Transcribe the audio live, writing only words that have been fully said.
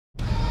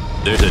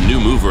There's a new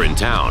mover in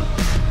town,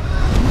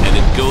 and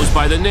it goes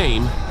by the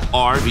name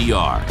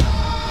RVR.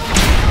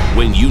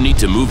 When you need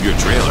to move your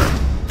trailer,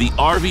 the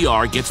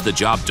RVR gets the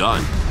job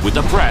done with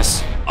the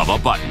press of a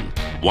button.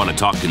 Want to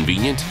talk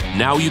convenient?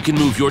 Now you can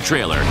move your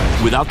trailer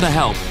without the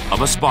help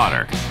of a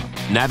spotter.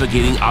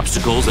 Navigating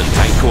obstacles and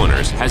tight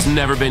corners has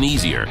never been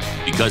easier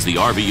because the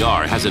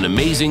RVR has an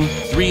amazing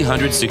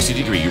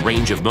 360-degree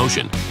range of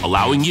motion,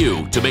 allowing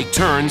you to make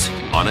turns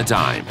on a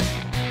dime.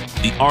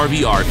 The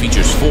RVR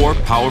features 4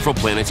 powerful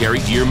planetary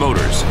gear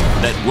motors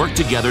that work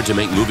together to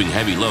make moving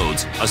heavy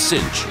loads a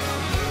cinch.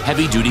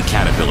 Heavy-duty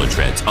Caterpillar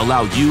treads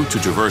allow you to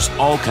traverse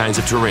all kinds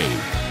of terrain,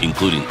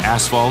 including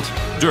asphalt,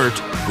 dirt,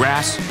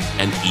 grass,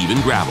 and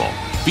even gravel,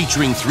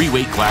 featuring 3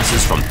 weight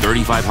classes from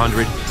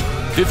 3,500,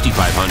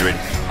 5,500,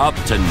 up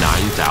to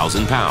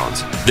 9,000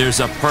 pounds. There's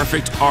a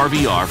perfect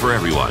RVR for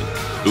everyone.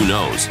 Who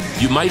knows,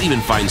 you might even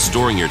find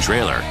storing your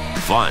trailer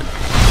fun.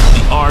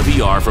 The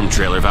RVR from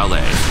Trailer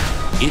Valet.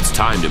 It's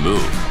time to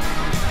move.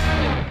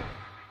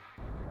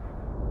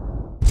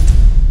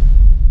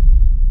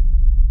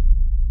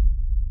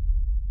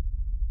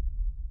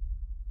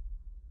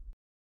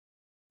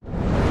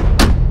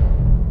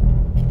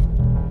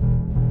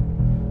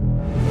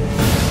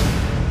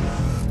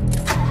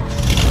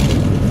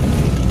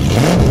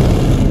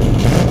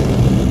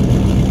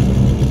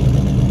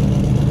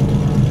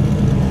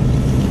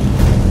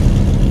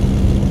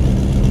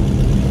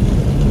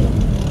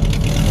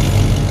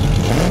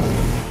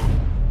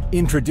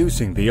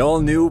 Introducing the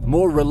all-new,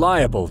 more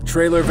reliable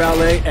Trailer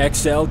Valet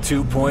XL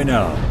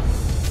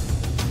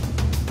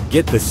 2.0.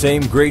 Get the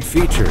same great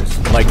features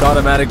like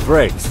automatic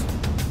brakes,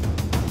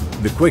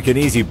 the quick and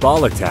easy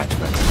ball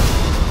attachment,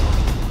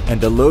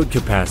 and a load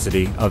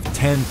capacity of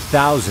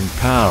 10,000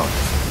 pounds.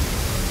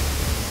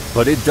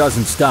 But it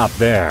doesn't stop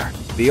there.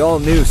 The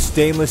all-new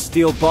stainless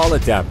steel ball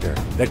adapter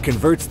that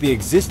converts the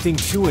existing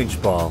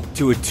 2-inch ball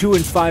to a 2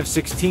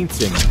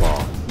 5/16"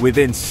 ball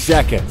within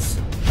seconds.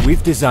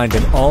 We've designed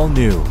an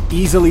all-new,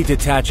 easily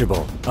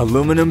detachable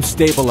aluminum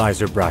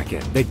stabilizer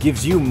bracket that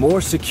gives you more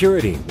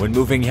security when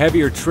moving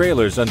heavier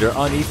trailers under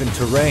uneven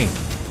terrain.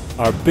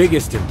 Our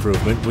biggest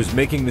improvement was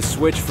making the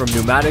switch from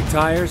pneumatic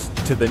tires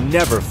to the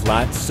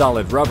never-flat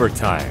solid rubber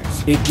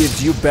tires. It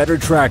gives you better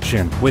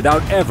traction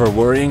without ever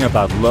worrying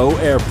about low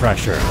air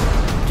pressure.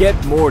 Get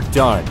more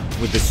done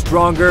with the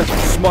stronger,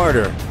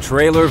 smarter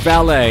Trailer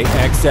Valet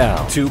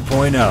XL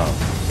 2.0.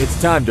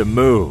 It's time to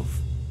move.